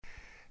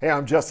Hey,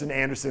 I'm Justin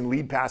Anderson,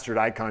 lead pastor at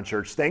Icon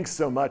Church. Thanks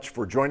so much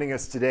for joining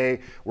us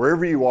today,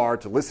 wherever you are,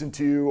 to listen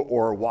to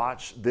or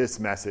watch this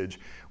message.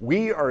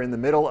 We are in the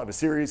middle of a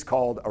series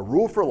called A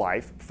Rule for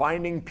Life,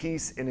 Finding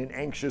Peace in an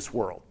Anxious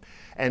World.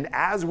 And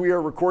as we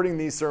are recording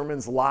these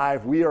sermons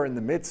live, we are in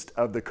the midst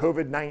of the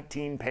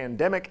COVID-19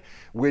 pandemic,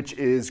 which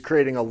is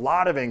creating a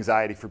lot of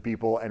anxiety for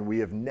people, and we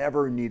have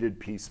never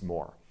needed peace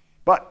more.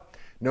 But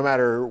no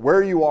matter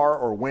where you are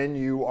or when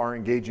you are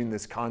engaging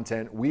this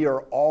content, we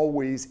are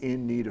always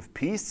in need of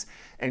peace,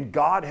 and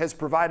God has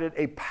provided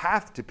a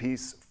path to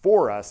peace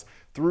for us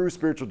through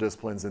spiritual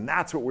disciplines, and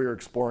that's what we're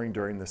exploring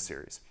during this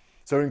series.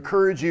 So I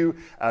encourage you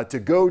to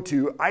go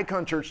to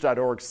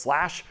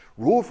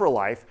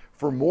iconchurch.org/ruleforlife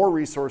for more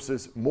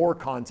resources, more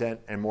content,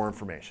 and more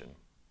information.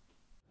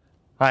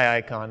 Hi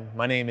Icon,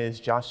 my name is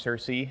Josh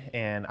Searcy,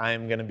 and I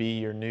am going to be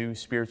your new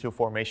spiritual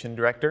formation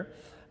director.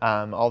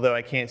 Although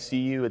I can't see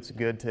you, it's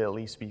good to at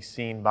least be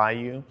seen by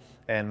you.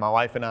 And my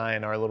wife and I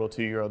and our little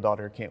 2-year-old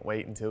daughter can't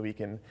wait until we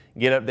can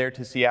get up there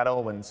to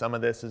Seattle when some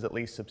of this is at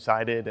least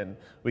subsided and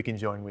we can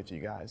join with you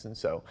guys. And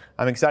so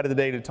I'm excited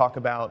today to talk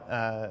about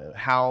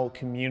how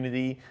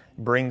community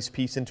brings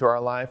peace into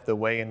our life, the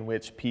way in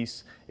which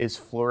peace is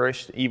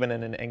flourished even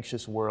in an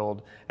anxious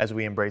world as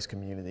we embrace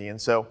community. And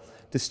so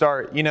to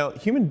start,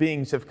 human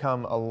beings have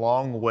come a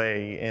long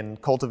way in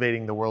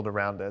cultivating the world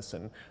around us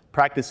and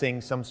practicing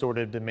some sort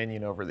of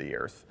dominion over the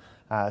earth.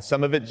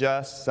 Some of it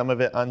just, some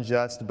of it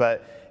unjust,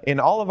 but in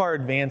all of our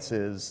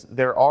advances,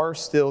 there are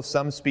still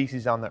some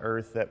species on the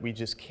earth that we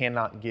just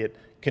cannot get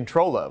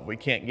control of. We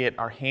can't get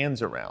our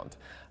hands around.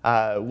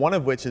 One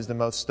of which is the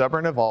most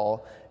stubborn of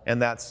all, and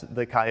that's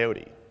the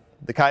coyote.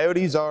 The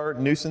coyotes are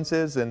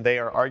nuisances, and they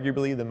are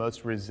arguably the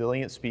most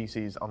resilient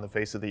species on the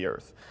face of the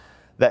earth.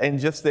 That in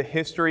just the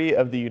history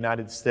of the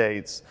United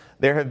States,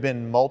 there have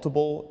been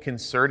multiple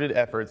concerted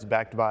efforts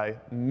backed by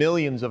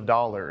millions of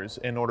dollars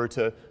in order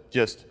to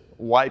just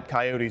wipe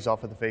coyotes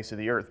off of the face of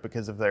the earth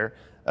because of their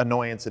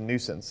annoyance and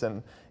nuisance.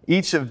 And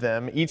each of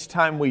them, each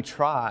time we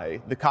try,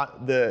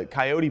 the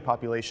coyote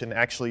population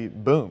actually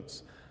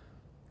booms.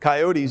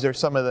 Coyotes are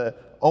some of the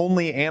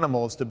only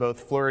animals to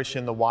both flourish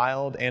in the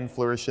wild and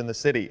flourish in the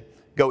city.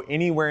 Go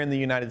anywhere in the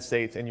United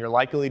States and you're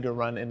likely to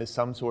run into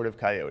some sort of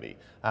coyote,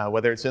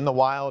 whether it's in the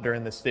wild or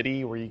in the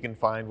city where you can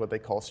find what they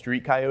call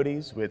street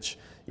coyotes, which,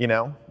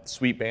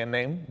 sweet band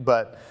name.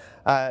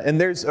 And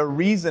there's a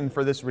reason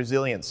for this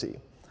resiliency.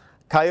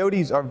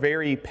 Coyotes are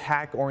very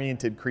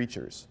pack-oriented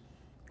creatures.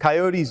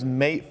 Coyotes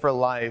mate for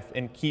life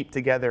and keep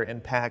together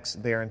in packs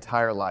their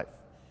entire life.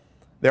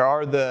 There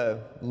are the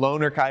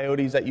loner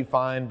coyotes that you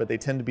find, but they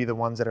tend to be the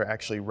ones that are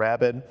actually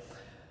rabid.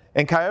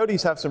 And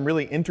coyotes have some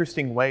really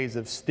interesting ways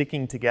of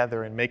sticking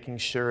together and making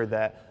sure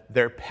that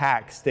their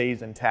pack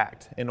stays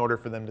intact in order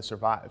for them to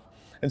survive.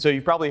 And so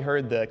you've probably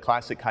heard the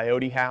classic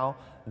coyote howl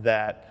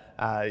that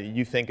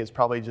you think is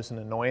probably just an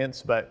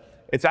annoyance, but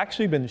it's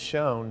actually been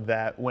shown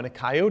that when a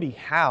coyote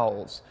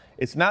howls,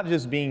 it's not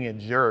just being a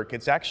jerk,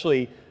 it's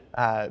actually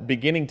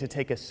beginning to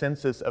take a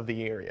census of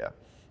the area.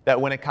 That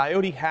when a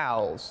coyote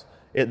howls,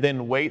 it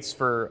then waits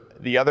for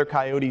the other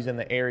coyotes in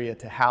the area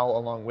to howl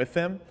along with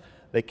them.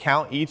 They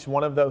count each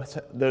one of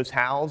those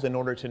howls in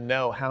order to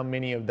know how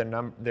many of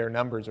their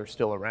numbers are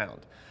still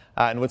around.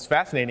 And what's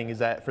fascinating is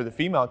that for the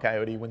female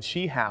coyote, when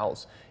she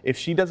howls, if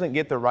she doesn't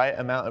get the right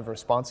amount of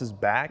responses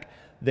back,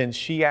 then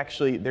she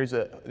actually, there's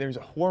a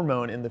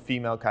hormone in the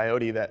female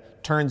coyote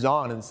that turns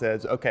on and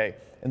says, okay,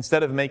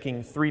 instead of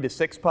making 3 to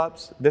 6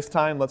 pups, this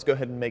time let's go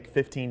ahead and make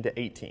 15 to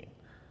 18,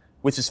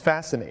 which is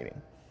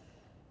fascinating.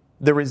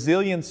 The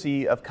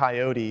resiliency of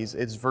coyotes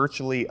is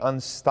virtually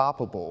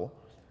unstoppable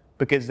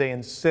because they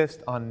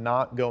insist on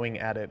not going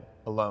at it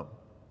alone.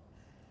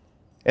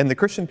 And the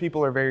Christian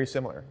people are very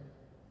similar.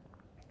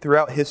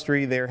 Throughout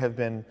history, there have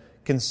been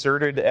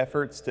concerted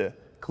efforts to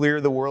clear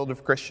the world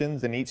of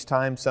Christians, and each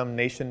time some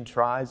nation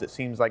tries, it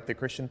seems like the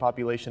Christian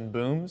population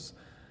booms.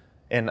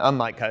 And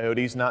unlike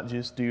coyotes, not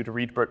just due to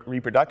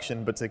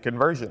reproduction, but to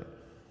conversion.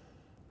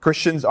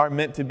 Christians are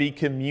meant to be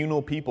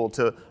communal people,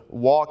 to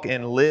walk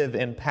and live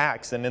in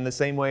packs. And in the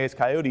same way as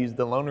coyotes,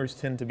 the loners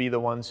tend to be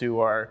the ones who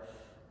are,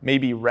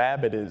 maybe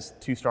rabid is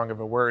too strong of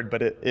a word,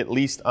 but at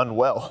least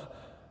unwell.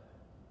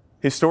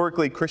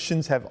 Historically,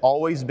 Christians have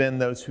always been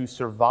those who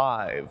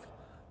survive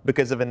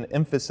because of an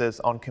emphasis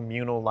on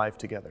communal life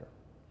together.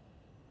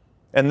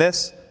 And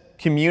this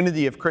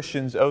community of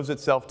Christians owes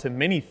itself to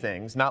many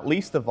things, not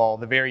least of all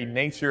the very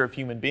nature of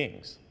human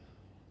beings.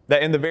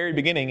 That in the very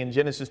beginning, in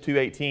Genesis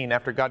 2:18,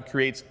 after God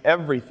creates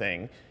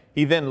everything,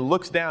 he then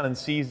looks down and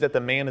sees that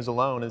the man is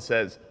alone and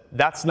says,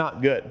 that's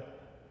not good.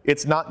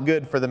 It's not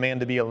good for the man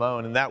to be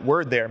alone. And that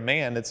word there,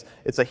 man, it's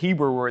a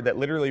Hebrew word that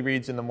literally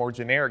reads in the more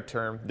generic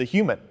term, the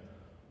human.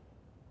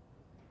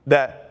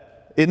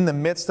 That in the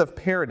midst of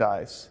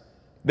paradise,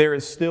 there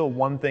is still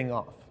one thing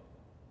off.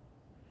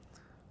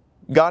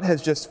 God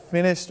has just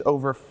finished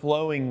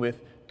overflowing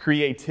with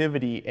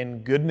creativity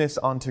and goodness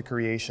onto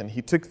creation.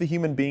 He took the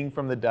human being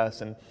from the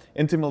dust and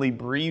intimately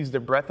breathes the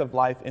breath of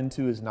life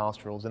into his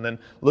nostrils, and then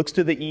looks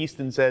to the east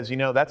and says,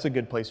 that's a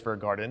good place for a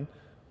garden.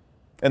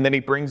 And then he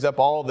brings up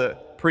all the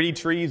pretty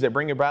trees that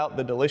bring about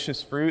the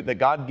delicious fruit, that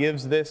God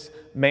gives this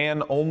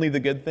man only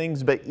the good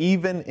things. But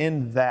even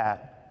in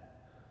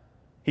that,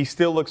 he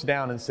still looks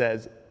down and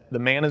says, the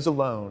man is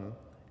alone,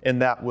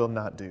 and that will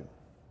not do.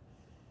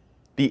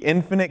 The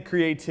infinite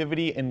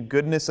creativity and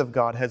goodness of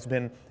God has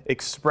been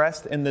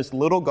expressed in this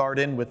little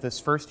garden with this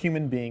first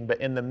human being, but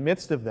in the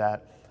midst of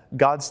that,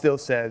 God still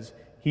says,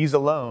 he's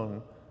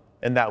alone,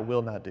 and that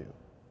will not do.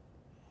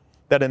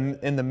 That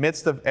in the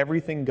midst of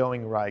everything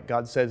going right,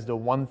 God says the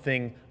one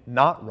thing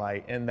not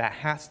right, and that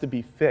has to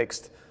be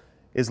fixed,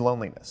 is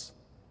loneliness.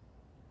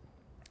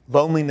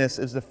 Loneliness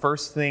is the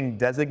first thing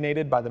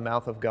designated by the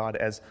mouth of God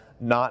as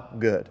not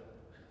good.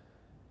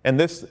 And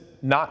this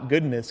not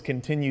goodness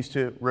continues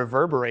to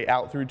reverberate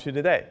out through to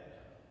today.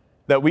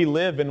 That we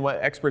live in what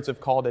experts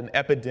have called an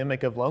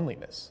epidemic of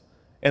loneliness.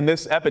 And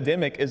this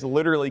epidemic is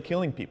literally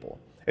killing people.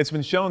 It's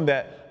been shown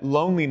that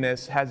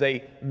loneliness has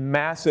a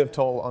massive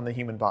toll on the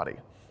human body.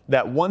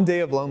 That one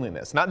day of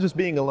loneliness, not just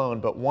being alone,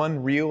 but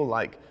one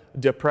real,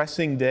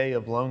 depressing day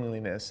of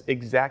loneliness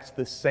exacts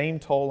the same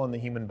toll on the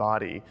human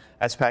body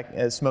as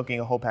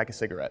smoking a whole pack of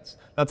cigarettes.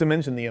 Not to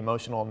mention the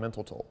emotional and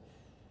mental toll.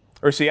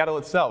 Or Seattle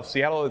itself.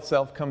 Seattle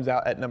itself comes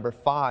out at number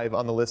 5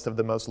 on the list of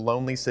the most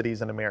lonely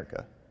cities in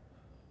America.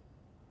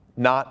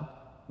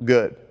 Not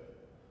good.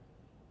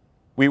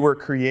 We were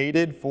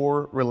created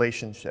for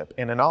relationship.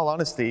 And in all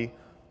honesty,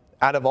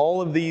 out of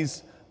all of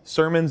these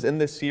sermons in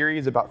this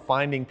series about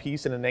finding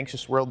peace in an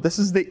anxious world, this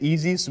is the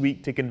easiest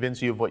week to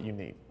convince you of what you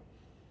need.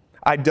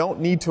 I don't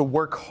need to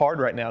work hard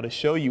right now to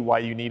show you why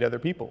you need other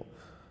people.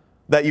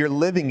 That you're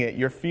living it,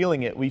 you're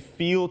feeling it. We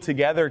feel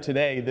together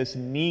today this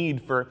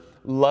need for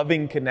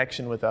loving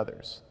connection with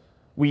others.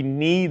 We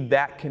need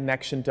that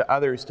connection to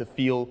others to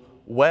feel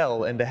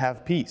well and to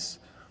have peace.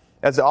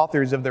 As the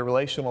authors of The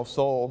Relational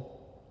Soul,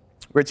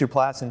 Richard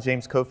Platts and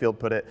James Cofield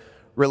put it,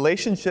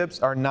 relationships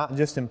are not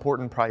just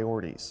important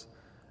priorities.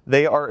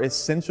 They are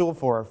essential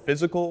for our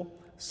physical,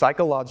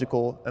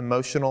 psychological,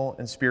 emotional,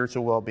 and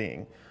spiritual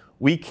well-being.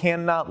 We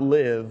cannot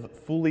live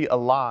fully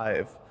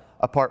alive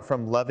apart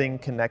from loving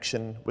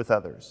connection with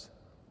others.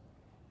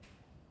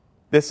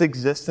 This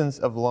existence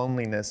of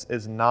loneliness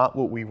is not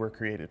what we were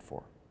created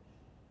for.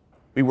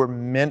 We were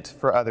meant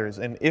for others,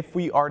 and if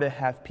we are to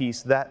have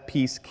peace, that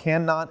peace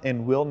cannot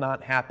and will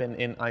not happen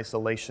in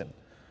isolation,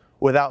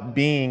 without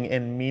being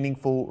in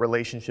meaningful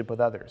relationship with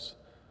others.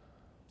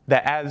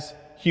 That as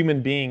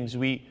human beings,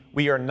 we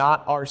are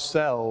not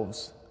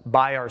ourselves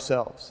by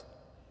ourselves.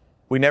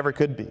 We never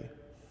could be.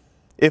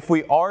 If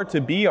we are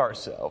to be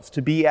ourselves,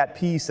 to be at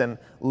peace and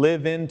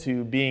live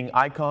into being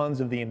icons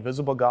of the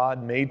invisible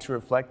God made to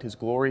reflect His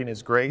glory and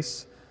His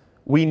grace,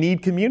 we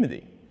need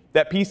community.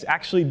 That peace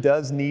actually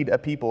does need a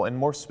people, and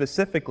more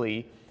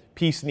specifically,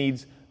 peace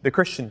needs the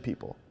Christian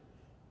people.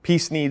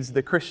 Peace needs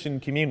the Christian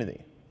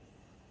community.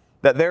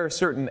 That there are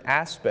certain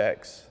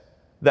aspects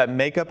that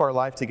make up our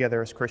life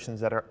together as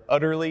Christians that are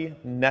utterly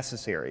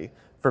necessary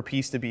for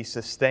peace to be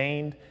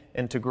sustained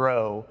and to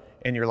grow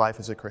in your life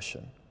as a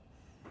Christian.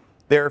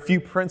 There are a few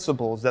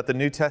principles that the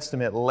New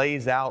Testament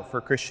lays out for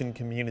Christian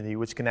community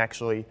which can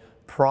actually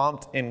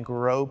prompt and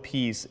grow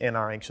peace in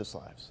our anxious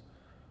lives.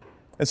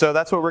 And so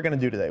that's what we're going to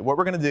do today. What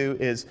we're going to do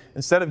is,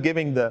 instead of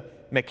giving the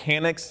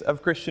mechanics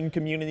of Christian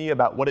community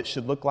about what it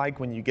should look like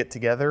when you get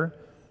together,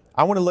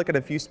 I want to look at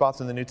a few spots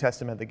in the New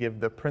Testament that give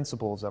the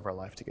principles of our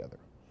life together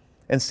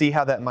and see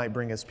how that might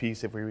bring us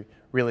peace if we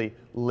really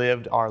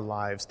lived our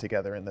lives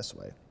together in this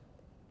way.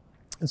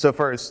 And so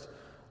first,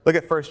 look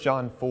at 1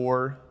 John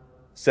 4,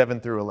 7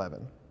 through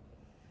 11.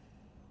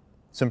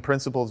 Some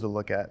principles to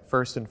look at.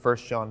 First in 1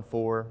 John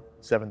 4,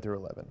 7 through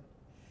 11.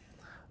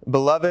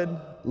 Beloved,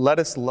 let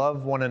us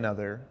love one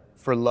another,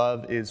 for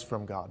love is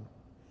from God.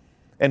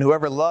 And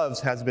whoever loves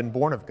has been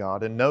born of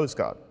God and knows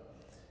God.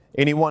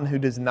 Anyone who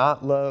does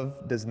not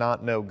love does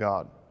not know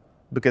God,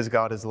 because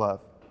God is love.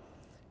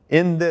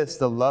 In this,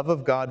 the love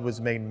of God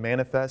was made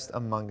manifest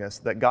among us,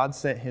 that God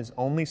sent His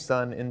only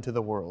Son into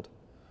the world,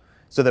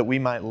 so that we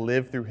might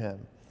live through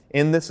Him.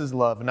 In this is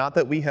love, not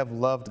that we have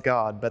loved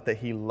God, but that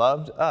He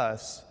loved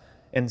us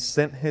and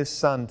sent His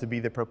Son to be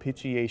the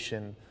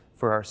propitiation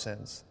for our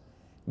sins.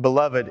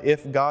 Beloved,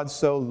 if God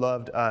so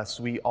loved us,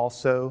 we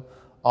also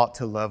ought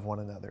to love one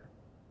another.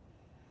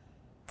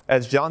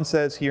 As John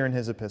says here in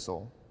his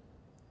epistle,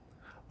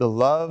 the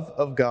love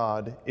of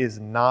God is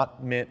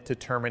not meant to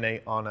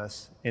terminate on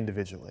us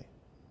individually,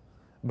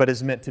 but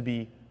is meant to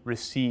be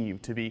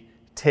received, to be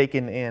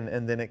taken in,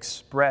 and then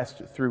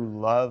expressed through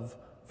love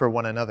for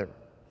one another.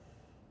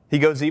 He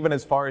goes even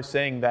as far as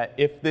saying that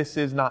if this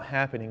is not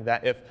happening,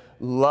 that if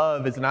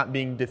love is not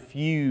being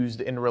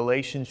diffused in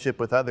relationship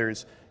with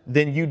others,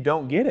 then you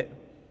don't get it.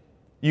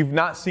 You've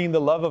not seen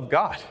the love of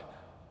God.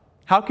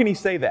 How can he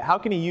say that? How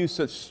can he use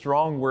such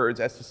strong words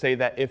as to say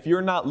that if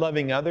you're not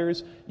loving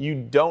others, you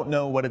don't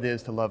know what it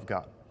is to love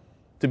God,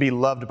 to be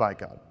loved by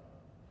God?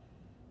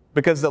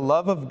 Because the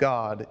love of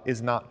God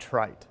is not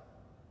trite.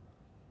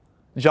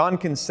 John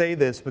can say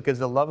this because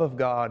the love of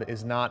God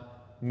is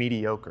not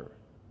mediocre.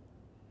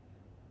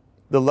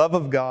 The love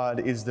of God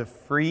is the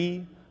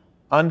free,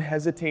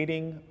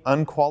 unhesitating,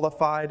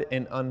 unqualified,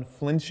 and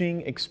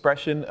unflinching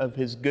expression of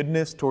his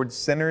goodness towards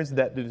sinners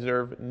that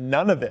deserve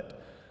none of it,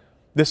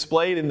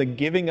 displayed in the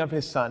giving of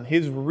his Son,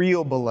 his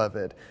real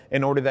beloved,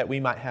 in order that he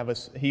might have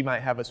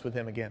us with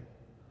him again.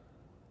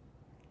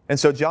 And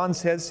so John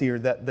says here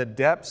that the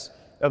depths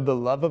of the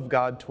love of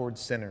God towards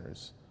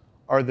sinners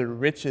are the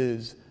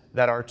riches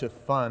that are to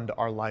fund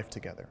our life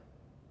together.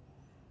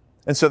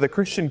 And so the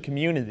Christian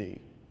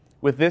community,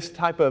 with this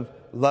type of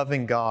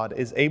loving God,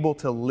 is able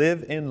to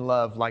live in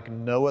love like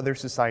no other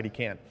society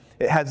can.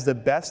 It has the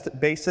best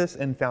basis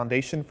and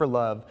foundation for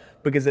love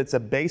because it's a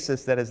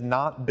basis that is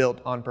not built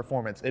on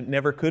performance. It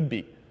never could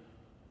be.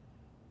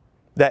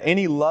 That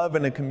any love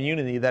in a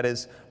community that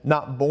is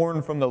not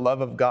born from the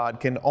love of God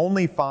can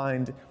only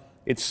find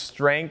its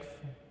strength,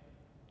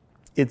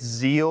 its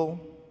zeal,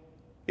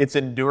 its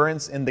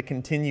endurance in the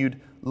continued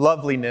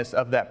loveliness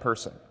of that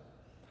person.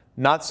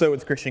 Not so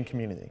with Christian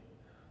community.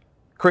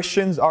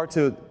 Christians are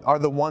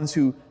the ones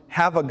who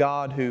have a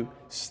God who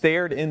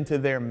stared into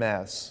their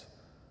mess,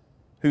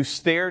 who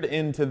stared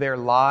into their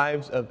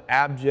lives of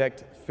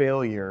abject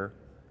failure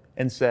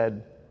and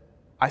said,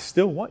 I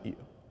still want you.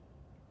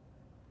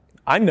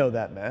 I know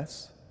that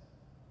mess.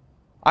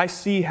 I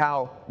see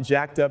how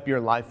jacked up your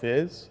life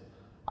is.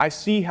 I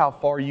see how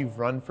far you've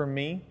run from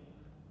me,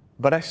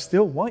 but I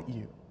still want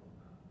you.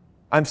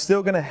 I'm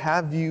still going to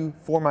have you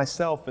for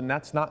myself, and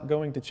that's not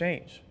going to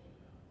change.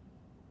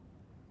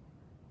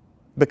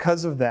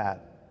 Because of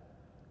that,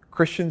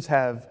 Christians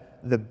have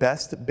the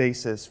best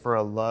basis for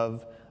a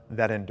love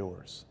that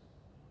endures.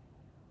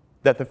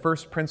 That the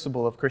first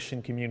principle of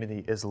Christian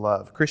community is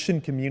love.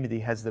 Christian community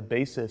has the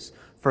basis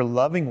for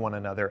loving one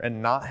another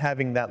and not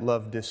having that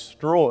love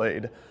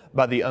destroyed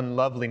by the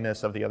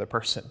unloveliness of the other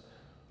person.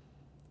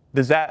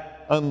 Does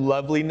that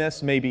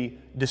unloveliness maybe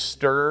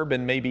disturb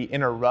and maybe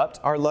interrupt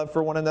our love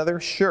for one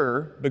another?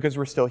 Sure, because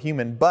we're still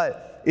human,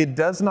 but it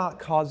does not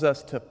cause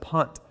us to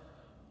punt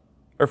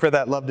or for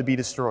that love to be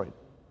destroyed.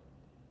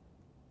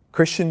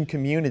 Christian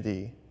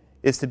community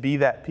is to be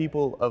that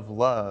people of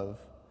love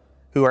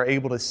who are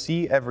able to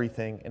see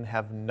everything and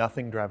have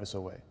nothing drive us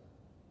away.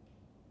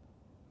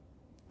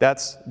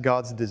 That's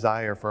God's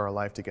desire for our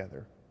life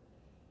together.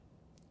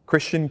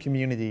 Christian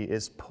community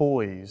is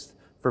poised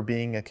for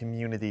being a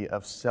community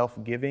of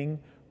self-giving,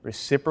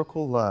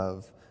 reciprocal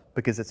love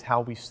because it's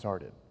how we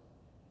started.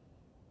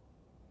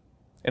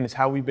 And it's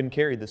how we've been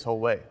carried this whole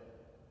way.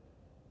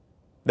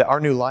 That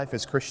our new life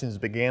as Christians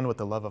began with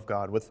the love of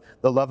God, with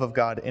the love of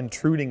God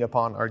intruding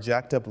upon our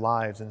jacked up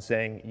lives and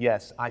saying,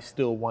 yes, I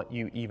still want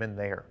you even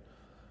there.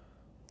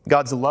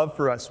 God's love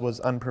for us was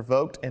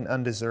unprovoked and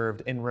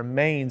undeserved and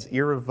remains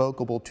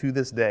irrevocable to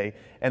this day.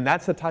 And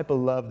that's the type of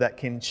love that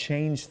can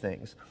change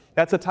things.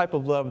 That's a type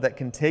of love that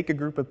can take a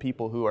group of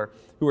people who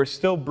are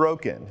still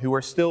broken, who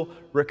are still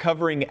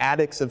recovering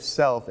addicts of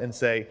self and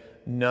say,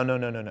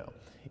 no.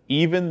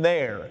 Even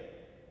there,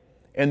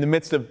 in the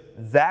midst of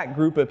that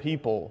group of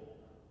people,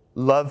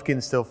 love can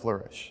still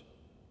flourish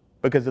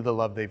because of the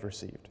love they've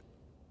received.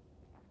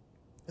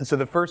 And so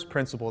the first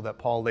principle that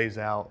Paul lays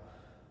out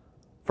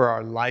for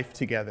our life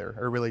together,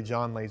 or really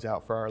John lays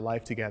out for our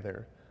life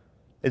together,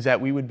 is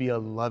that we would be a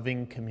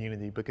loving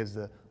community because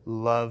the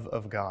love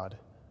of God.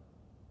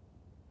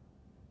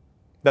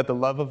 That the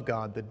love of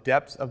God, the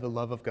depths of the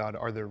love of God,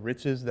 are the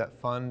riches that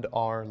fund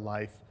our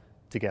life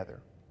together.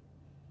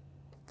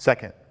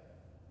 Second,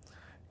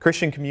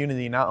 Christian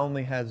community not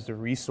only has the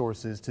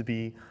resources to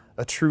be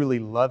a truly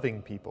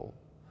loving people,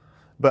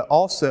 but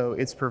also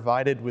it's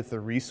provided with the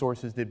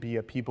resources to be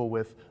a people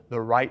with the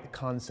right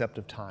concept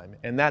of time.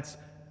 And that's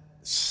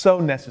so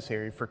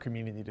necessary for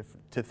community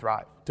to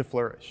thrive, to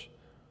flourish.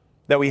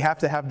 That we have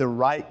to have the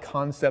right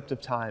concept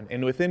of time.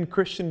 And within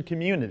Christian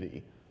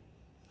community,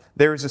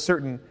 there is a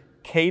certain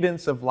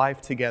cadence of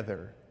life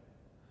together.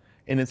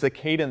 And it's a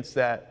cadence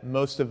that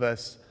most of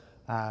us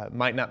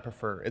might not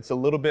prefer. It's a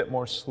little bit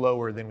more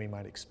slower than we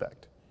might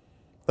expect.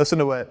 Listen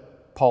to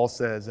what Paul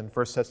says in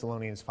 1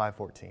 Thessalonians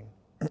 5:14.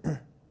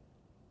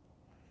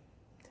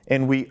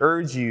 And we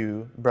urge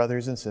you,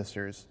 brothers and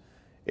sisters,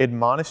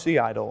 admonish the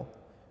idle,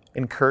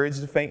 encourage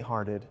the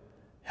faint-hearted,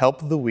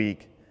 help the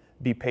weak,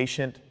 be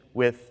patient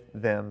with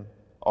them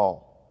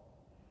all.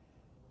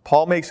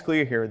 Paul makes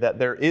clear here that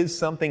there is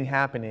something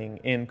happening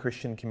in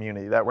Christian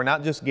community, that we're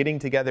not just getting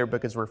together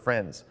because we're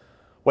friends.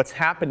 What's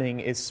happening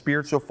is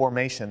spiritual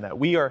formation, that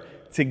we are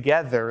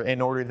together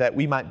in order that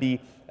we might be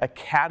a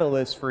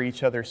catalyst for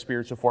each other's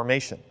spiritual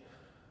formation.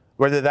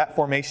 Whether that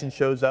formation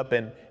shows up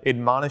in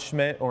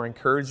admonishment or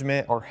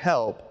encouragement or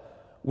help,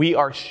 we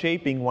are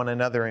shaping one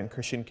another in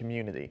Christian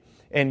community.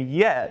 And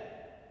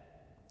yet,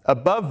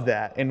 above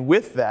that and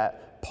with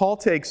that, Paul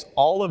takes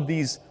all of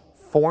these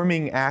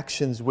forming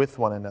actions with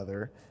one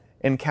another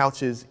and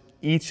couches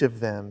each of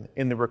them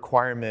in the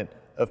requirement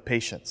of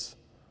patience.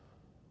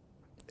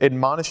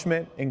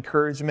 Admonishment,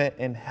 encouragement,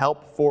 and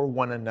help for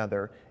one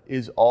another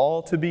is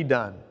all to be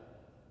done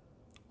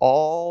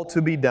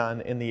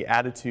in the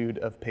attitude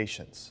of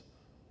patience.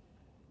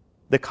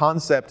 The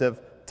concept of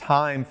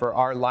time for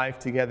our life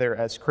together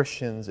as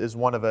Christians is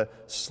one of a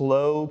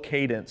slow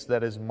cadence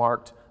that is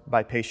marked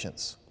by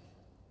patience.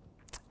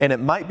 And it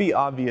might be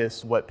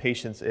obvious what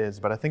patience is,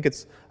 but I think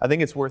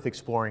it's worth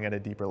exploring at a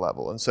deeper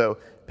level. And so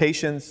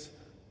patience,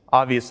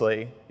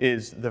 obviously,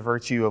 is the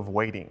virtue of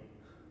waiting.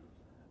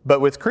 But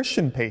with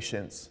Christian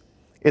patience,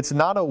 it's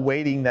not a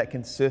waiting that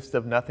consists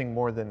of nothing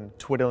more than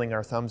twiddling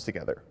our thumbs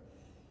together.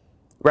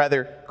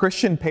 Rather,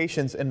 Christian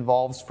patience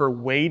involves for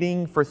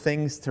waiting for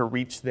things to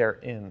reach their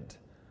end,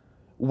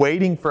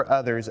 waiting for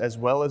others as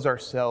well as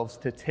ourselves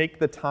to take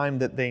the time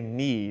that they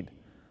need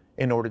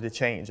in order to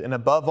change. And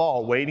above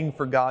all, waiting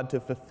for God to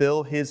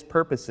fulfill His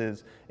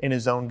purposes in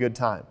His own good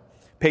time.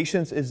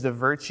 Patience is the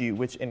virtue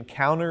which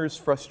encounters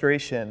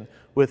frustration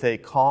with a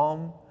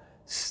calm,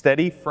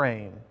 steady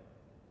frame,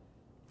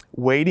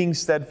 waiting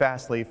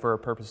steadfastly for a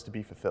purpose to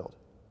be fulfilled.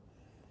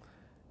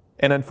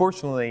 And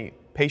unfortunately,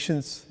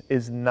 patience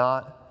is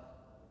not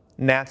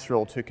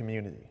natural to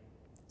community.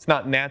 It's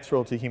not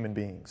natural to human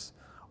beings.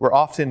 We're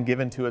often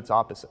given to its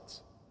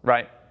opposites,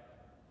 right?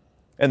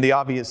 And the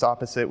obvious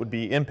opposite would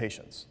be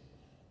impatience.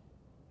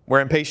 We're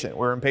impatient.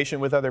 We're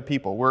impatient with other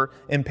people. We're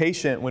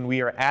impatient when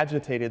we are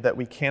agitated that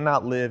we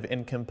cannot live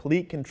in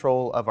complete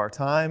control of our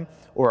time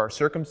or our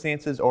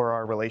circumstances or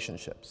our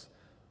relationships.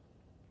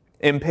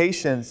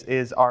 Impatience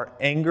is our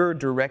anger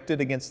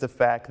directed against the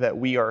fact that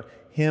we are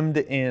hemmed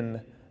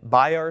in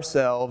by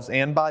ourselves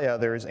and by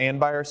others and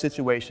by our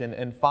situation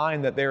and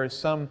find that there is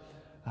some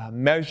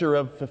measure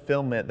of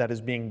fulfillment that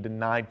is being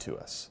denied to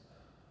us.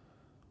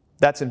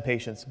 That's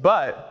impatience.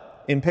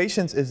 But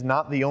impatience is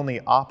not the only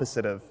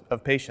opposite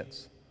of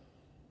patience.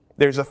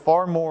 There's a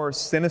far more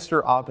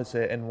sinister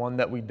opposite and one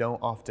that we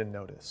don't often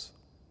notice.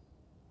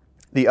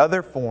 The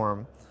other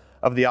form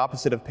of the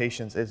opposite of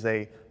patience is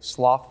a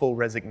slothful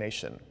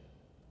resignation,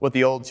 what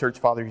the old church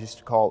fathers used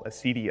to call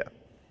acedia.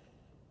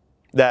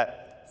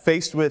 That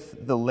faced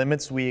with the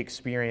limits we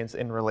experience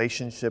in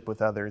relationship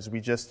with others, we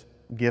just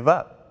give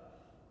up.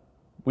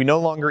 We no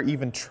longer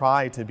even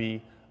try to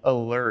be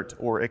alert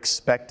or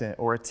expectant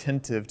or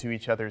attentive to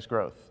each other's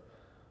growth.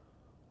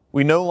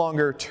 We no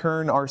longer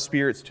turn our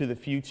spirits to the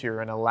future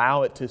and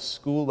allow it to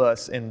school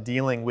us in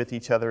dealing with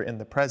each other in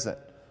the present.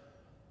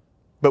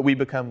 But we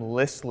become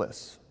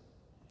listless.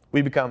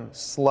 We become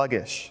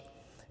sluggish.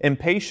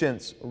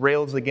 Impatience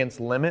rails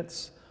against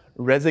limits.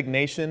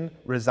 Resignation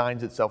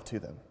resigns itself to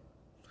them.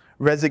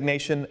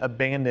 Resignation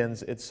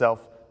abandons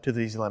itself to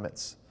these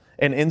limits.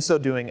 And in so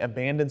doing,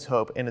 abandons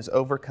hope and is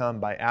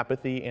overcome by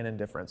apathy and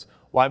indifference.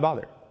 Why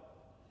bother?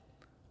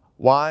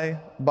 Why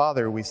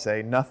bother, we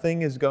say?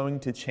 Nothing is going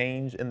to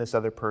change in this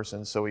other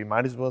person, so we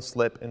might as well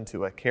slip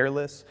into a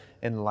careless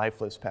and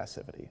lifeless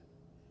passivity.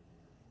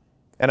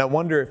 And I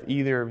wonder if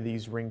either of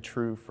these ring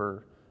true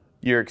for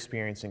your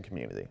experience in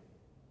community.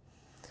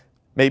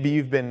 Maybe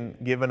you've been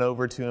given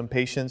over to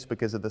impatience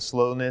because of the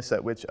slowness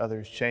at which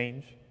others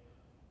change.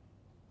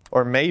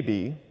 Or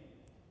maybe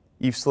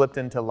you've slipped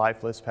into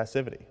lifeless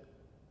passivity.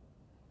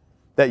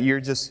 That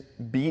you're just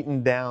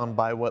beaten down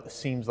by what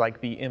seems like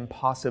the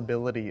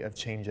impossibility of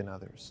change in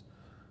others.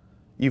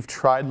 You've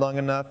tried long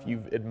enough,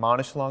 you've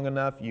admonished long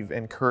enough, you've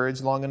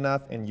encouraged long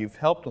enough, and you've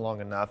helped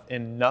long enough,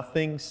 and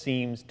nothing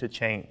seems to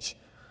change.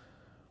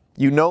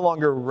 You no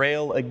longer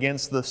rail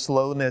against the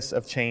slowness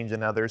of change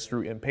in others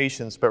through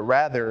impatience, but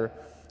rather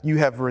you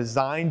have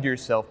resigned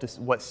yourself to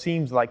what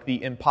seems like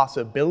the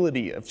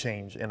impossibility of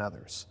change in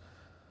others.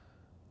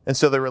 And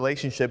so the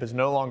relationship is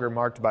no longer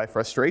marked by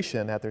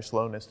frustration at their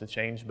slowness to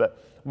change,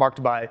 but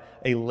marked by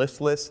a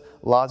listless,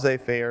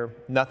 laissez-faire,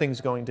 nothing's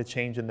going to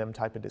change in them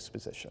type of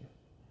disposition.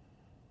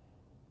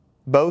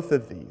 Both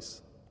of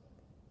these,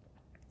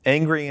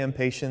 angry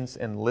impatience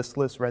and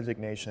listless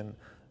resignation,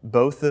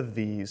 both of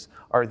these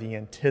are the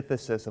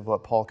antithesis of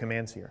what Paul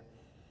commands here.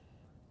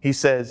 He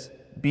says,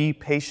 be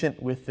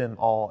patient with them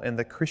all, and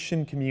the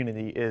Christian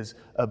community is,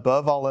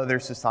 above all other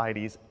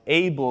societies,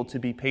 able to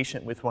be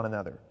patient with one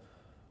another.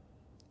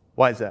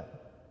 Why is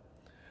that?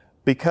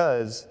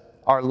 Because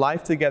our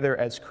life together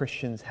as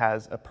Christians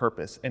has a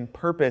purpose, and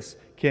purpose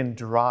can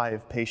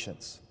drive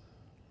patience.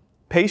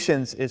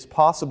 Patience is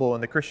possible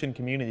in the Christian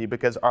community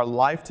because our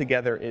life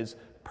together is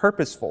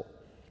purposeful.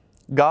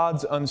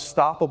 God's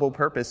unstoppable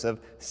purpose of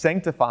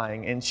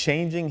sanctifying and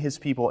changing His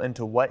people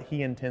into what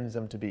He intends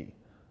them to be.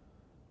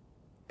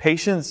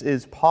 Patience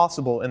is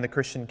possible in the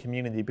Christian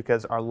community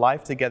because our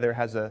life together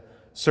has a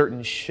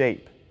certain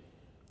shape.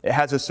 It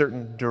has a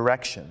certain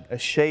direction, a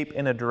shape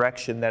and a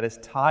direction that is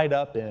tied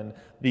up in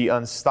the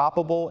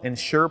unstoppable and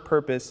sure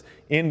purpose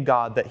in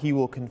God that He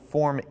will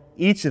conform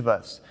each of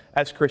us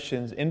as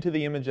Christians into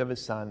the image of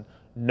His Son,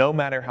 no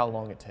matter how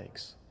long it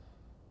takes.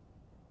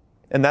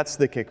 And that's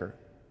the kicker.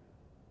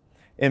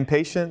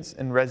 Impatience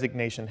and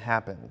resignation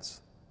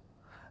happens,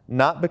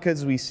 not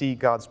because we see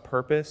God's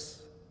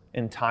purpose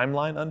and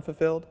timeline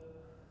unfulfilled,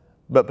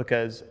 but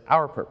because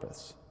our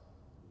purpose,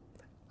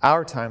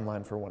 our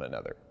timeline for one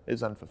another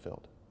is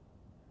unfulfilled.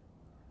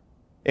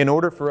 In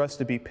order for us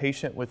to be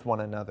patient with one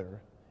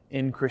another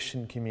in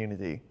Christian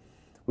community,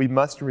 we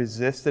must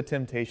resist the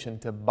temptation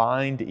to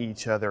bind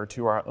each other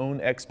to our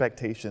own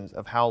expectations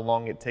of how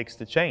long it takes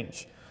to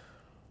change.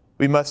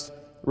 We must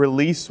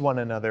release one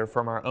another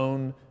from our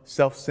own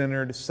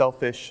self-centered,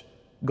 selfish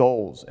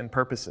goals, and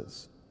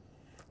purposes.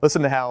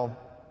 Listen to how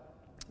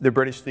the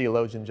British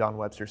theologian John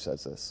Webster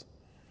says this.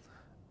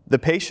 The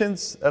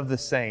patience of the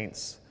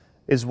saints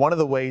is one of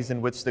the ways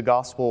in which the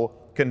gospel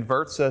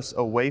converts us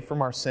away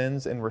from our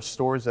sins and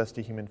restores us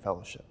to human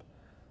fellowship.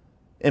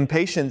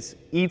 Impatience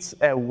eats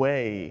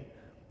away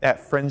at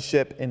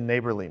friendship and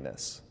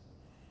neighborliness.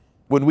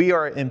 When we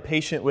are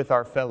impatient with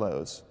our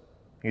fellows,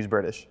 he's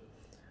British,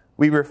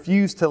 we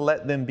refuse to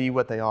let them be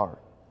what they are.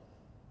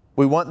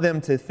 We want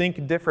them to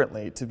think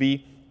differently, to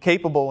be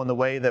capable in the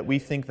way that we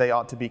think they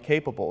ought to be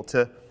capable,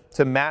 to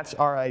match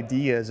our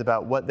ideas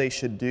about what they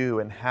should do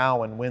and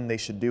how and when they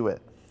should do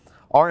it.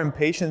 Our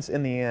impatience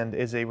in the end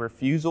is a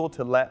refusal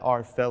to let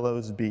our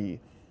fellows be,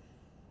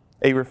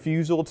 a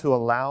refusal to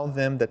allow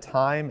them the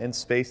time and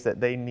space that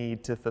they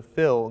need to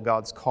fulfill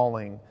God's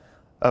calling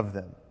of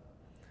them.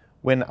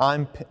 When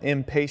I'm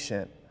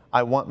impatient,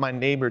 I want my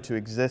neighbor to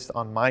exist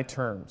on my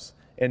terms,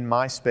 in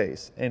my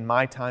space, in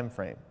my time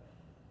frame.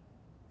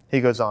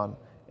 He goes on,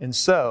 and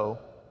so,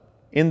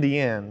 in the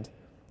end,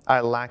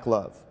 I lack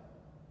love.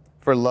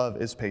 For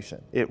love is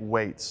patient. It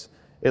waits.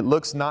 It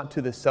looks not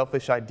to the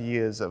selfish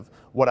ideas of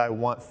what I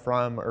want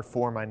from or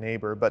for my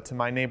neighbor, but to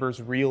my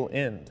neighbor's real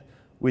end,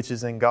 which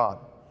is in God.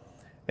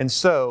 And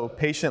so,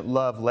 patient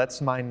love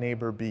lets my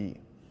neighbor be.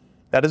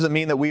 That doesn't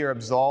mean that we are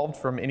absolved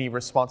from any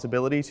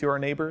responsibility to our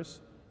neighbors.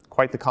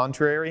 Quite the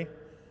contrary.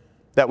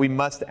 That we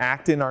must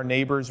act in our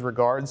neighbor's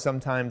regard,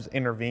 sometimes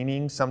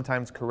intervening,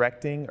 sometimes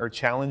correcting or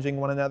challenging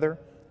one another,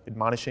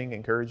 admonishing,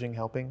 encouraging,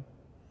 helping.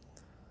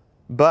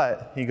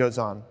 But, he goes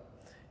on,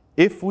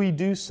 if we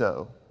do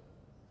so,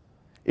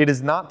 it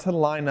is not to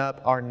line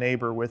up our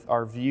neighbor with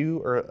our view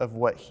of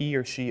what he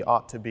or she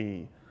ought to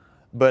be,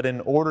 but in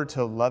order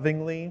to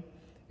lovingly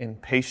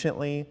and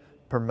patiently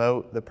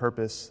promote the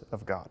purpose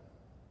of God.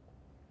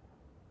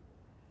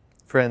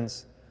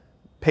 Friends,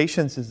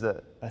 patience is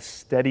a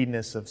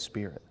steadiness of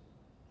spirit,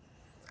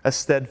 a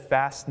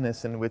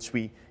steadfastness in which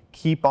we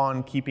keep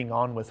on keeping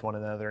on with one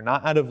another,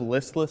 not out of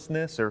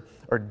listlessness or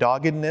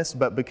doggedness,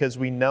 but because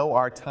we know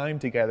our time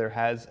together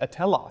has a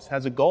telos,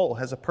 has a goal,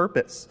 has a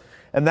purpose.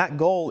 And that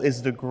goal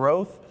is the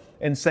growth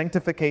and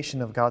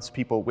sanctification of God's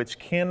people, which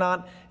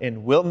cannot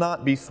and will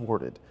not be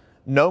thwarted,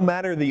 no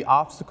matter the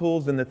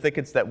obstacles and the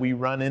thickets that we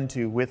run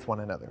into with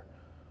one another.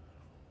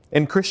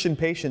 In Christian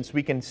patience,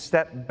 we can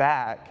step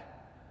back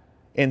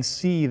and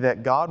see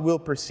that God will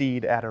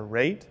proceed at a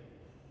rate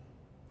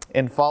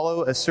and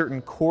follow a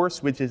certain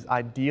course which is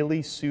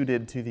ideally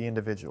suited to the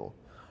individual,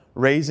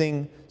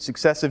 raising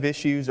successive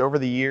issues over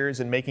the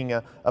years and making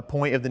a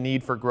point of the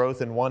need for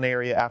growth in one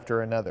area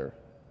after another.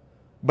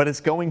 But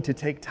it's going to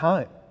take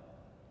time.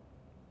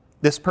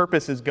 This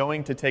purpose is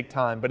going to take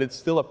time, but it's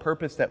still a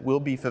purpose that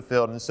will be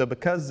fulfilled. And so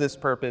because this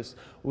purpose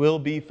will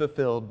be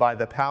fulfilled by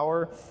the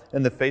power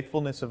and the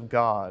faithfulness of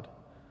God,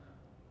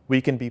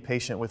 we can be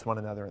patient with one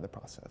another in the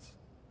process.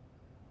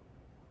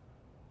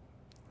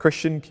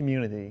 Christian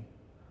community,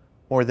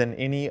 more than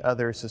any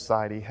other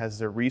society, has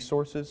the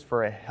resources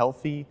for a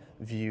healthy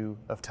view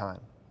of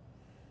time.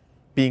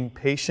 Being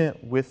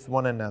patient with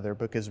one another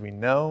because we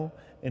know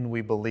and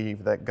we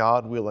believe that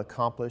God will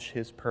accomplish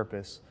His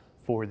purpose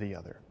for the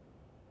other.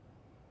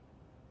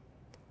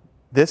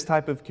 This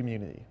type of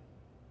community,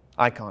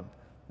 Icon,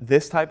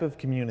 this type of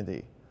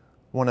community,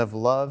 one of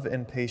love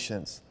and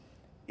patience,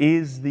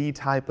 is the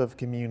type of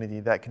community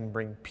that can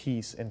bring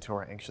peace into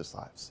our anxious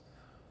lives.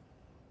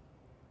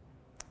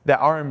 That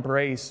our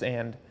embrace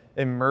and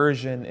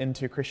immersion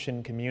into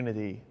Christian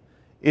community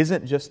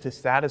isn't just to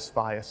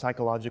satisfy a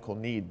psychological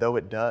need, though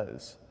it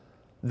does.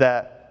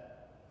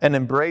 That an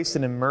embrace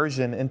and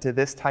immersion into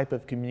this type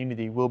of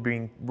community will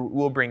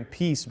bring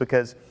peace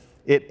because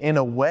it, in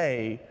a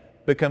way,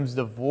 becomes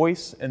the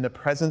voice and the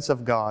presence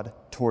of God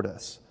toward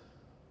us.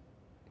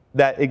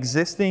 That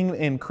existing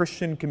in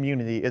Christian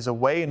community is a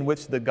way in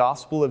which the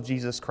gospel of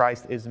Jesus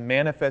Christ is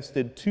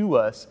manifested to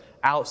us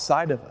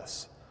outside of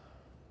us.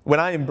 When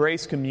I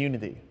embrace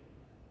community,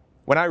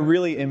 when I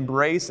really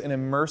embrace and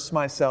immerse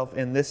myself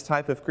in this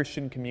type of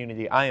Christian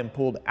community, I am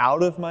pulled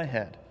out of my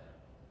head.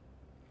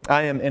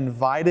 I am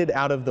invited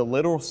out of the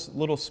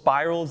little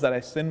spirals that I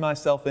send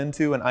myself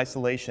into in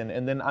isolation,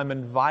 and then I'm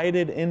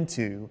invited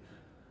into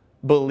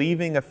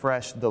believing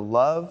afresh the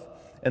love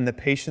and the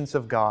patience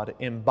of God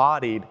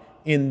embodied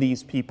in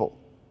these people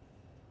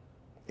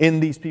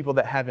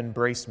that have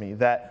embraced me,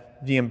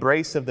 that the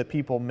embrace of the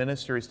people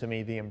ministers to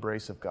me the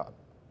embrace of God.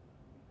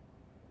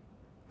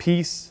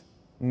 Peace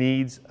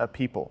needs a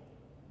people,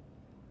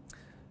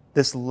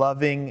 this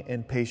loving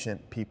and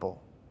patient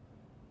people,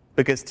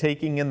 because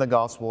taking in the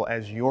gospel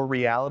as your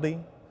reality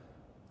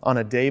on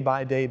a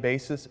day-by-day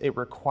basis, it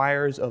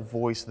requires a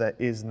voice that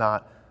is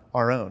not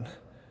our own.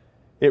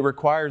 It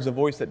requires a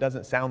voice that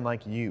doesn't sound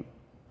like you.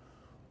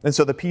 And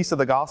so the peace of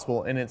the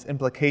gospel and its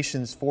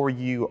implications for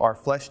you are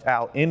fleshed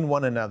out in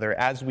one another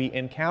as we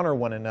encounter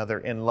one another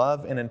in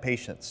love and in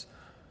patience.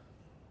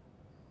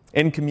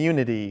 In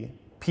community,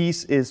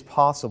 peace is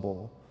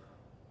possible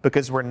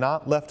because we're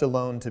not left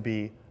alone to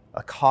be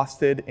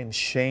accosted and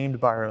shamed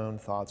by our own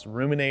thoughts,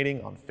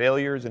 ruminating on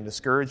failures and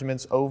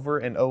discouragements over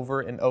and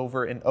over and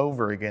over and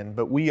over again.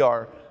 But we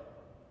are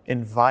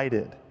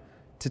invited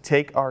to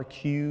take our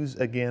cues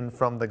again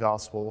from the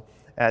gospel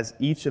as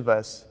each of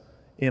us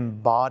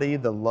embody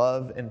the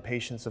love and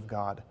patience of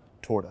God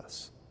toward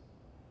us.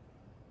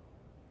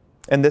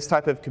 And this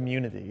type of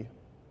community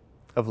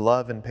of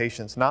love and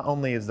patience not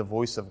only is the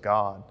voice of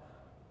God,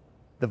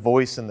 the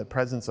voice and the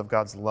presence of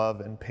God's love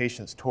and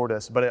patience toward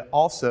us, but it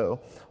also,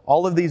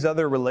 all of these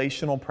other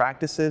relational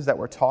practices that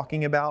we're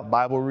talking about,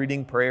 Bible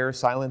reading, prayer,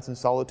 silence, and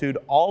solitude,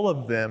 all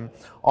of them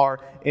are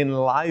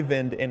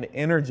enlivened and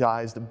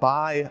energized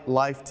by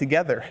life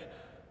together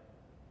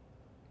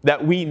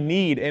that we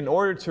need in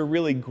order to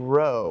really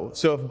grow.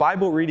 So if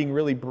Bible reading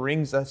really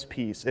brings us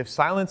peace, if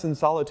silence and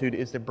solitude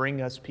is to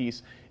bring us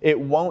peace, it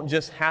won't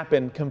just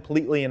happen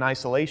completely in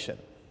isolation.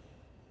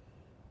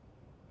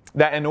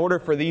 That in order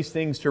for these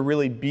things to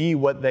really be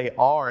what they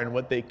are and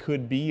what they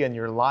could be in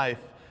your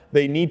life,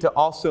 they need to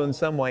also in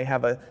some way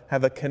have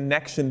a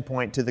connection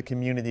point to the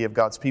community of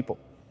God's people.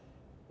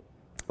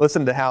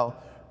 Listen to how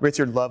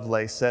Richard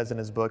Lovelace says in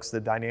his books, The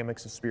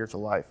Dynamics of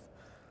Spiritual Life.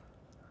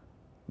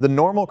 The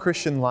normal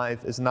Christian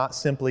life is not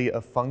simply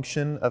a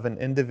function of an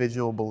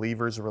individual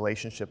believer's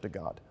relationship to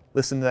God.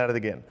 Listen to that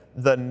again.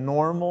 The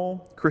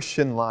normal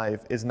Christian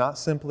life is not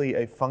simply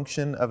a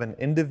function of an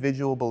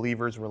individual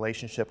believer's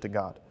relationship to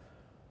God.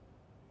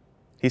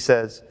 He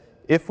says,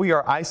 if we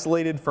are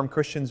isolated from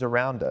Christians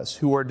around us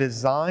who are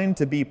designed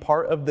to be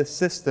part of the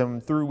system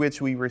through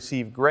which we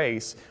receive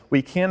grace,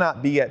 we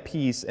cannot be at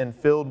peace and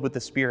filled with the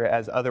Spirit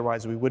as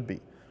otherwise we would be.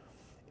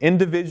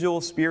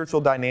 Individual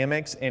spiritual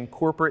dynamics and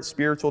corporate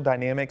spiritual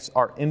dynamics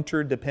are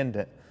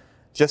interdependent,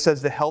 just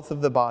as the health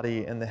of the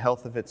body and the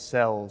health of its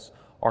cells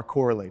are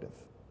correlative.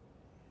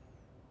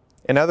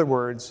 In other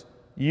words,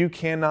 you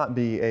cannot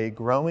be a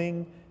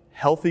growing,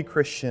 healthy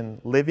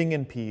Christian living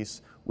in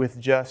peace with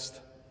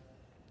just,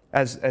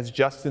 as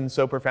Justin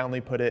so profoundly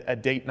put it, a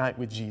date night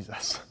with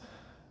Jesus.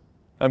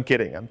 I'm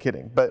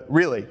kidding. But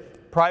really,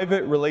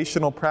 private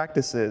relational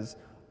practices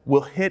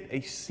will hit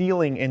a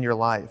ceiling in your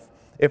life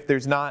if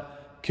there's not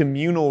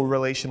communal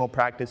relational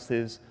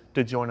practices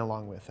to join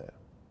along with it.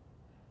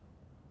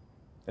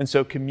 And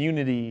so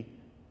community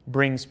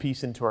brings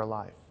peace into our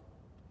life.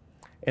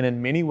 And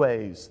in many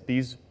ways,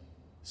 these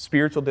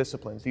spiritual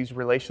disciplines, these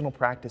relational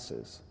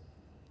practices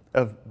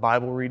of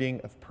Bible reading,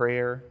 of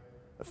prayer,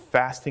 of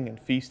fasting and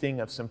feasting,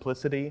 of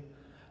simplicity,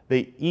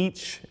 they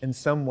each in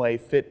some way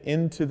fit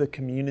into the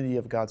community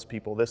of God's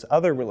people, this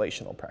other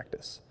relational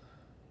practice.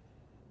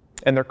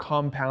 And they're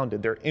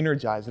compounded, they're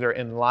energized, they're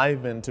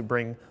enlivened to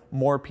bring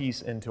more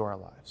peace into our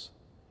lives.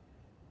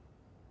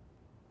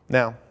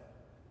 Now,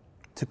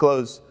 to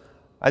close,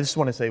 I just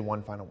want to say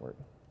one final word.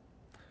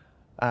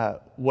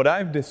 What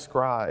I've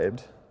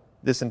described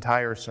this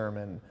entire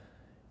sermon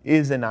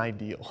is an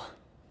ideal.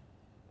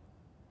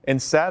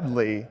 And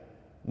sadly,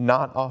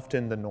 not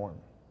often the norm.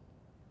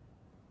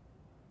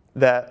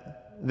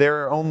 That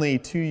there are only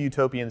two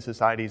utopian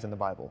societies in the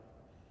Bible.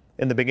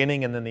 In the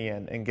beginning and then the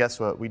end. And guess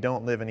what? We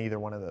don't live in either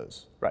one of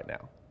those right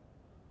now.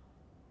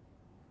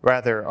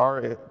 Rather,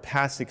 our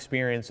past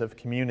experience of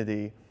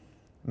community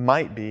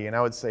might be, and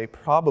I would say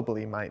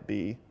probably might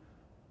be,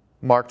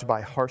 marked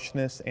by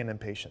harshness and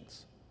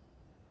impatience.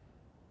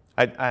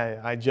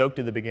 I joked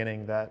at the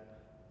beginning that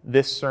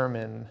this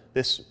sermon,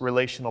 this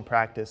relational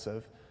practice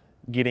of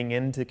getting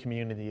into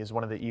community is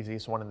one of the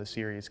easiest one of the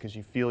series because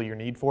you feel your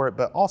need for it,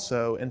 but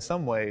also, in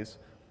some ways,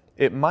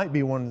 it might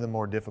be one of the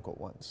more difficult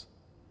ones.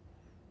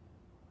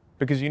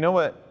 Because you know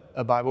what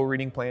a Bible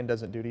reading plan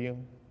doesn't do to you?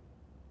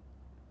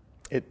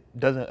 It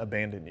doesn't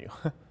abandon you.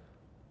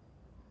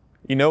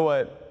 You know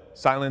what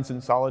silence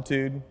and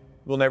solitude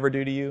will never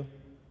do to you?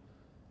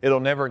 It'll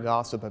never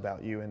gossip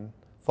about you and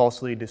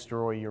falsely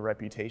destroy your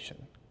reputation.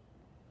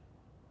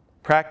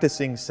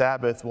 Practicing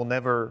Sabbath will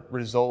never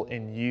result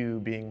in you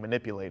being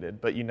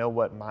manipulated, but you know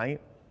what might?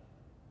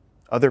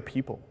 Other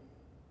people.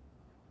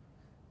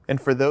 And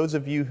for those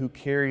of you who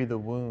carry the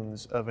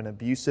wounds of an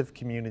abusive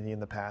community in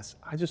the past,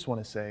 I just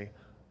want to say,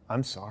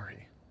 I'm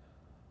sorry.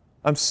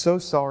 I'm so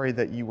sorry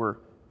that you were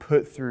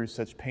put through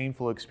such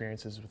painful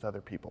experiences with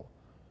other people.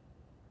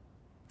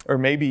 Or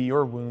maybe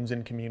your wounds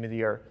in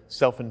community are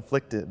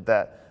self-inflicted,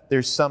 that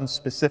there's some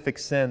specific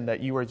sin that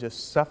you are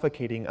just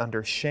suffocating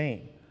under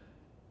shame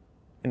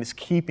and it's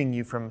keeping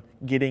you from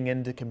getting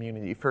into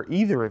community. For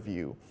either of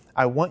you,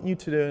 I want you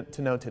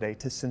to know today,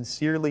 to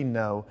sincerely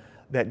know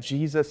that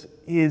Jesus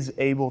is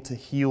able to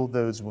heal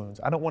those wounds.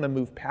 I don't want to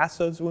move past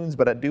those wounds,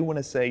 but I do want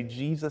to say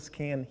Jesus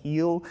can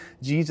heal.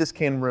 Jesus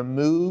can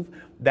remove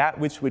that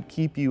which would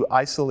keep you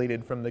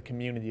isolated from the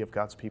community of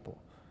God's people.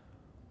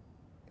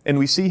 And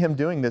we see him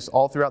doing this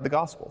all throughout the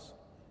Gospels.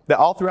 That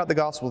all throughout the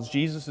Gospels,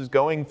 Jesus is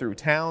going through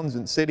towns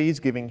and cities,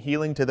 giving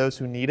healing to those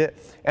who need it.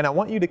 And I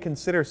want you to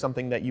consider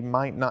something that you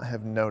might not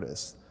have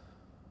noticed.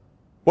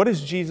 What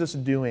is Jesus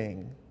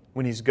doing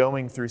when he's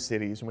going through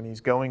cities, when he's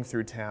going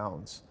through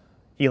towns,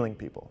 healing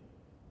people?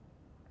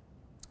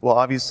 Well,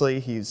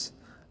 obviously, he's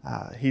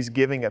He's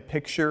giving a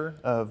picture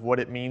of what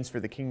it means for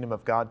the kingdom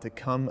of God to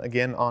come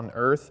again on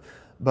earth,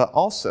 but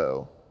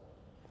also,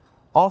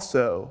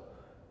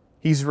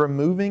 he's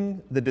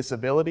removing the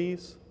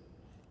disabilities,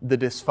 the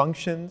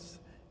dysfunctions,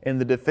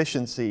 and the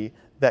deficiency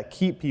that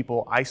keep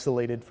people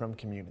isolated from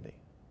community.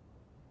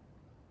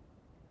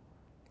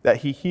 That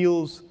he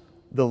heals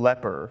the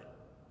leper,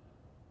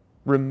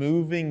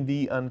 removing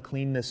the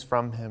uncleanness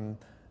from him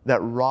that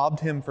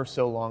robbed him for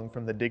so long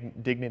from the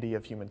dignity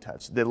of human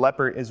touch. The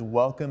leper is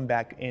welcomed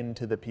back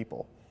into the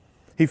people.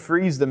 He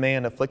frees the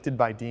man afflicted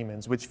by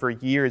demons, which for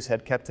years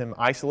had kept him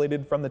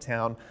isolated from the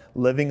town,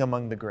 living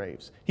among the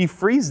graves. He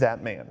frees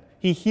that man.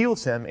 He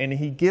heals him, and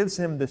he gives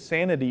him the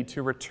sanity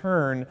to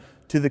return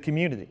to the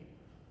community.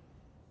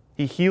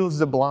 He heals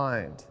the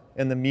blind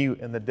and the mute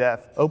and the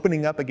deaf,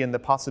 opening up again the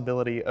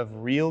possibility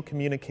of real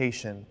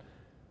communication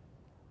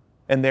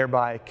and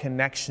thereby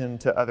connection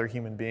to other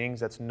human beings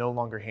that's no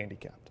longer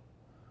handicapped.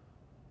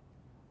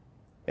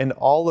 And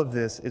all of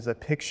this is a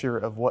picture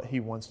of what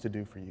he wants to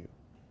do for you.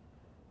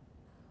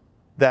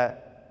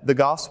 That the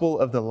gospel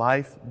of the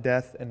life,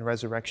 death, and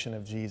resurrection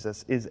of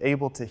Jesus is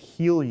able to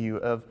heal you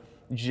of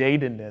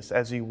jadedness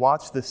as you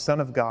watch the Son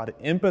of God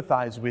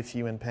empathize with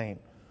you in pain.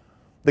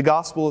 The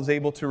gospel is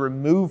able to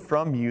remove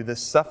from you the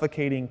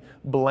suffocating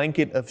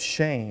blanket of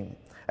shame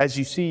as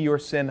you see your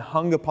sin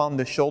hung upon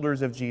the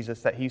shoulders of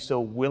Jesus that he so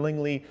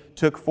willingly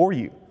took for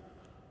you.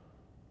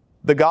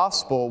 The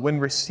gospel, when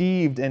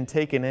received and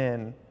taken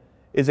in,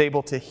 is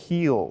able to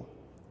heal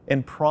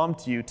and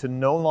prompt you to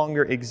no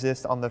longer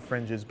exist on the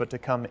fringes, but to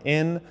come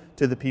in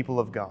to the people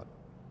of God,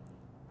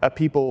 a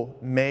people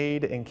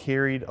made and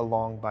carried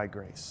along by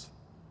grace.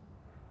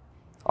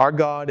 Our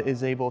God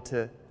is able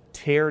to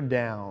tear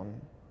down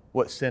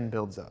what sin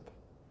builds up,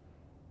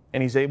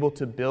 and he's able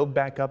to build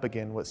back up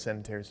again what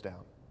sin tears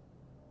down.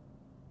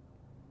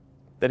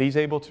 That he's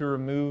able to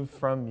remove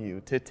from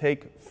you, to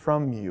take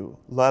from you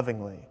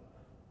lovingly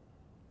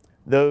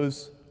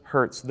those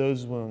hurts,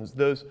 those wounds,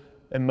 those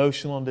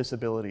emotional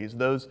disabilities,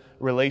 those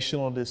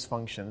relational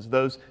dysfunctions,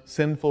 those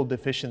sinful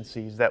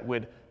deficiencies that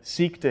would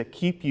seek to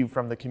keep you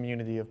from the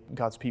community of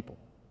God's people.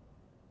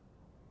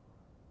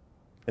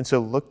 And so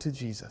look to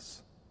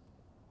Jesus.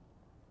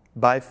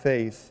 By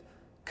faith,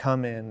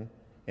 come in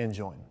and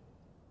join.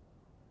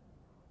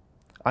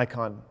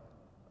 Icon,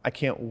 I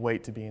can't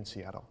wait to be in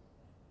Seattle.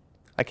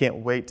 I can't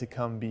wait to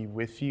come be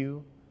with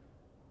you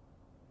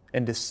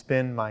and to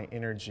spend my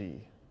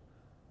energy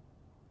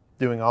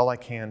doing all I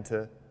can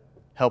to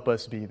help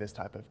us be this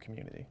type of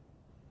community,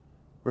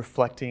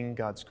 reflecting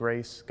God's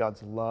grace,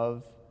 God's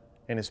love,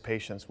 and his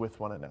patience with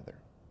one another.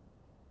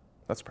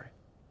 Let's pray.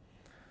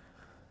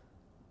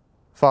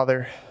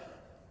 Father,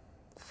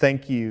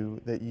 thank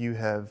you that you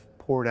have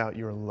poured out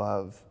your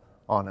love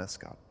on us,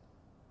 God.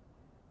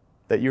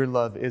 That your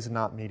love is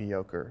not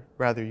mediocre.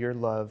 Rather, your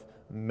love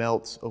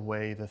melts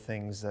away the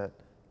things that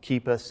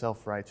keep us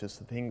self-righteous,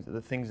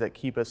 the things that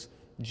keep us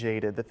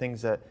jaded, the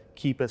things that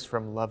keep us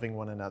from loving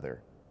one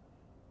another.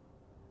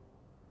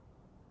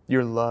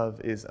 Your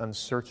love is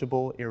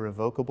unsearchable,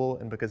 irrevocable,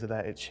 and because of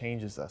that, it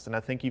changes us. And I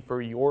thank you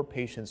for your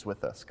patience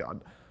with us, God.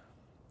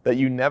 That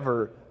you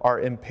never are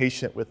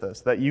impatient with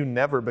us, that you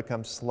never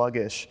become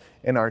sluggish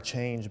in our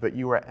change, but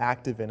you are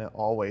active in it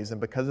always.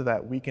 And because of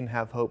that, we can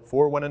have hope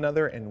for one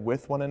another and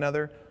with one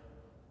another,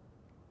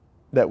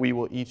 that we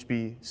will each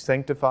be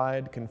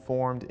sanctified,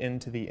 conformed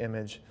into the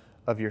image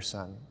of your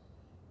Son,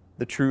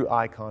 the true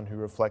icon who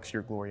reflects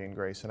your glory and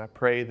grace. And I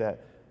pray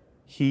that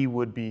he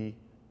would be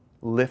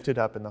lifted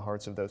up in the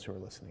hearts of those who are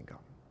listening, God.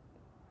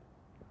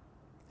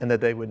 And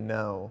that they would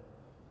know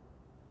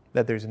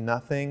that there's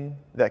nothing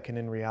that can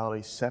in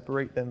reality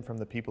separate them from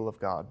the people of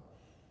God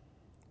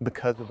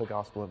because of the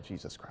gospel of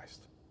Jesus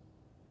Christ.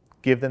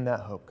 Give them that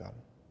hope, God.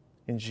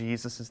 In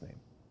Jesus' name,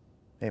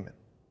 amen.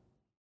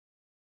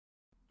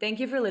 Thank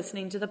you for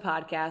listening to the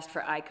podcast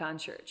for Icon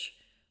Church.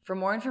 For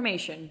more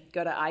information,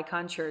 go to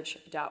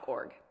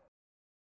iconchurch.org.